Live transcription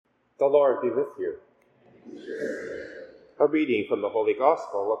The Lord be with you. A reading from the Holy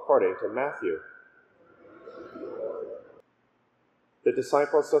Gospel according to Matthew. The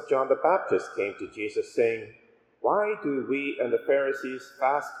disciples of John the Baptist came to Jesus, saying, "Why do we and the Pharisees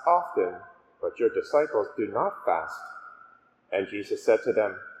fast often, but your disciples do not fast?" And Jesus said to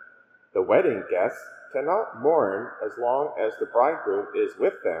them, "The wedding guests cannot mourn as long as the bridegroom is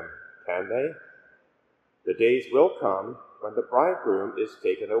with them, can they? The days will come when the bridegroom is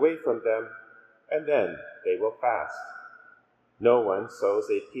taken away from them, and then they will fast. No one sews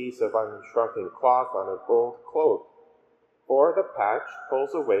a piece of unshrunken cloth on an old cloak, for the patch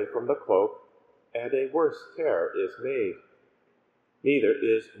pulls away from the cloak, and a worse tear is made. Neither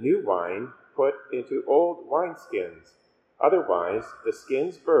is new wine put into old wineskins. Otherwise the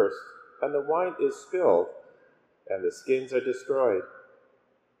skins burst, and the wine is spilled, and the skins are destroyed.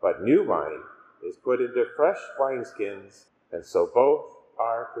 But new wine is put into fresh wineskins, and so both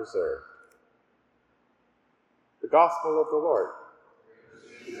are preserved." The Gospel of the Lord.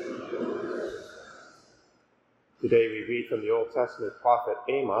 Today we read from the Old Testament prophet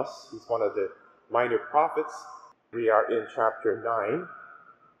Amos. He's one of the minor prophets. We are in chapter 9.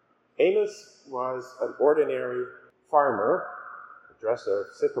 Amos was an ordinary farmer, a dresser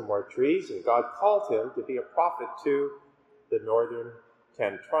of sycamore trees, and God called him to be a prophet to the northern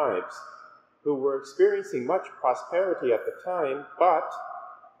 10 tribes, who were experiencing much prosperity at the time, but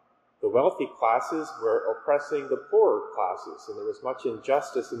the wealthy classes were oppressing the poorer classes, and there was much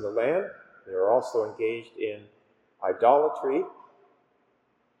injustice in the land. They were also engaged in idolatry.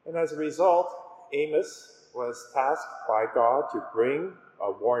 And as a result, Amos was tasked by God to bring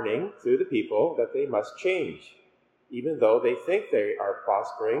a warning to the people that they must change. Even though they think they are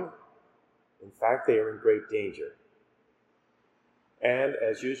prospering, in fact, they are in great danger. And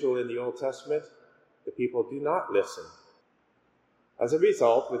as usual in the Old Testament, the people do not listen. As a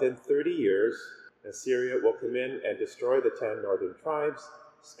result, within 30 years, Assyria will come in and destroy the 10 northern tribes,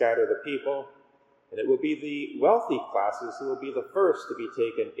 scatter the people, and it will be the wealthy classes who will be the first to be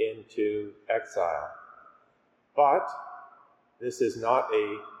taken into exile. But this is not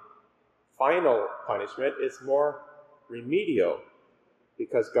a final punishment, it's more remedial,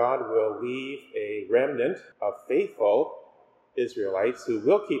 because God will leave a remnant of faithful Israelites who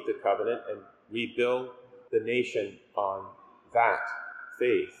will keep the covenant and rebuild the nation on that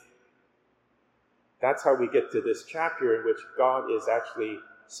faith. That's how we get to this chapter in which God is actually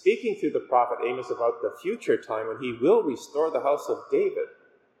speaking through the prophet Amos about the future time when he will restore the house of David.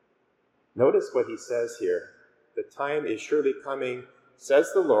 Notice what he says here. "The time is surely coming,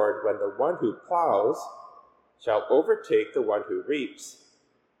 says the Lord, when the one who plows shall overtake the one who reaps,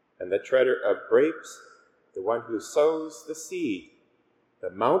 and the treader of grapes the one who sows the seed. The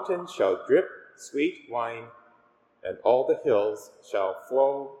mountains shall drip sweet wine, and all the hills shall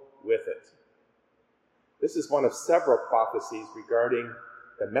flow with it." This is one of several prophecies regarding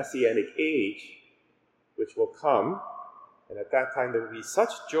the Messianic age, which will come, and at that time there will be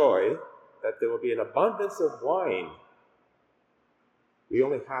such joy that there will be an abundance of wine. We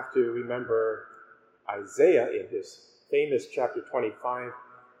only have to remember Isaiah in his famous chapter 25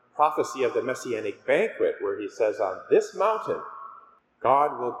 prophecy of the Messianic banquet, where he says, "On this mountain,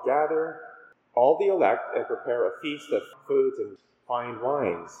 God will gather all the elect and prepare a feast of foods and fine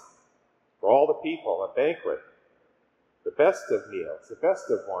wines for all the people, a banquet, the best of meals, the best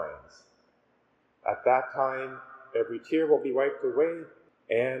of wines. At that time, every tear will be wiped away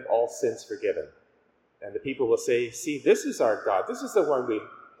and all sins forgiven. And the people will say, 'See, this is our God. This is the one we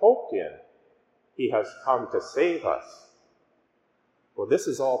hoped in. He has come to save us.'" Well, this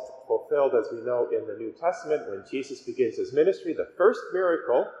is all fulfilled, as we know, in the New Testament when Jesus begins his ministry. The first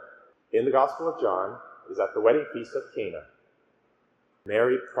miracle in the Gospel of John is at the wedding feast of Cana.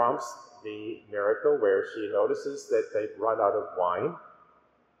 Mary prompts the miracle where she notices that they've run out of wine.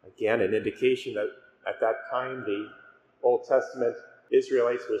 Again, an indication that at that time the Old Testament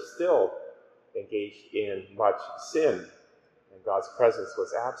Israelites were still engaged in much sin, and God's presence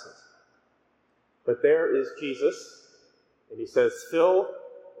was absent. But there is Jesus, and he says, "Fill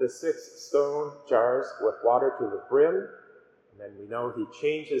the 6 stone jars with water to the brim." And then we know he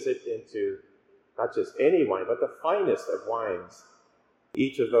changes it into not just any wine, but the finest of wines.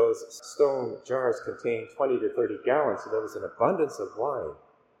 Each of those stone jars contained 20 to 30 gallons, so there was an abundance of wine.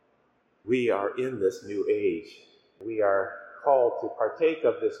 We are in this new age. We are called to partake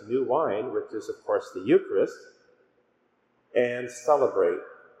of this new wine, which is, of course, the Eucharist, and celebrate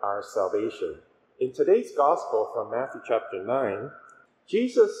our salvation. In today's Gospel from Matthew chapter 9,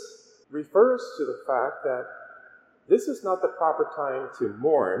 Jesus refers to the fact that this is not the proper time to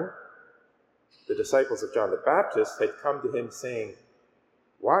mourn. The disciples of John the Baptist had come to him saying,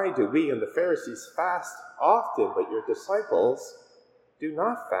 Why do we and the Pharisees fast often, but your disciples do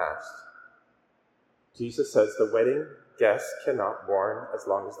not fast? Jesus says the wedding guests cannot mourn as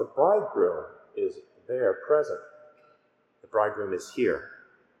long as the bridegroom is there present. The bridegroom is here,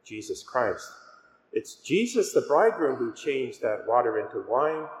 Jesus Christ. It's Jesus, the bridegroom, who changed that water into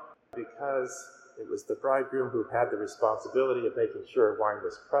wine because it was the bridegroom who had the responsibility of making sure wine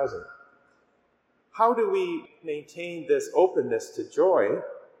was present. How do we maintain this openness to joy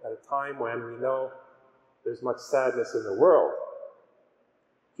at a time when we know there's much sadness in the world?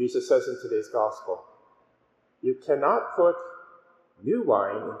 Jesus says in today's gospel, you cannot put new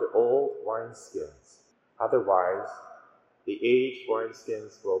wine into old wineskins. Otherwise, the aged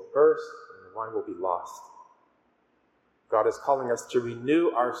wineskins will burst and the wine will be lost. God is calling us to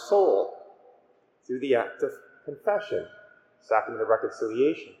renew our soul through the act of confession, sacrament of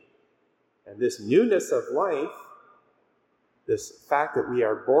reconciliation. And this newness of life, this fact that we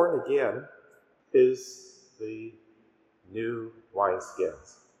are born again, is the new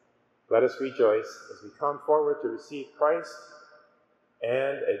wineskins. Let us rejoice as we come forward to receive Christ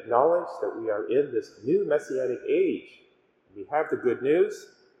and acknowledge that we are in this new messianic age. We have the good news.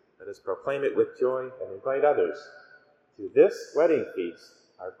 Let us proclaim it with joy and invite others to this wedding feast.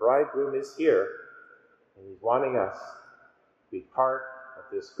 Our bridegroom is here, and he's wanting us to be part of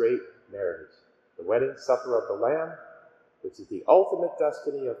this great marriage, the wedding supper of the Lamb, which is the ultimate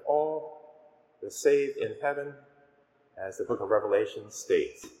destiny of all the saved in heaven, as the book of Revelation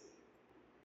states.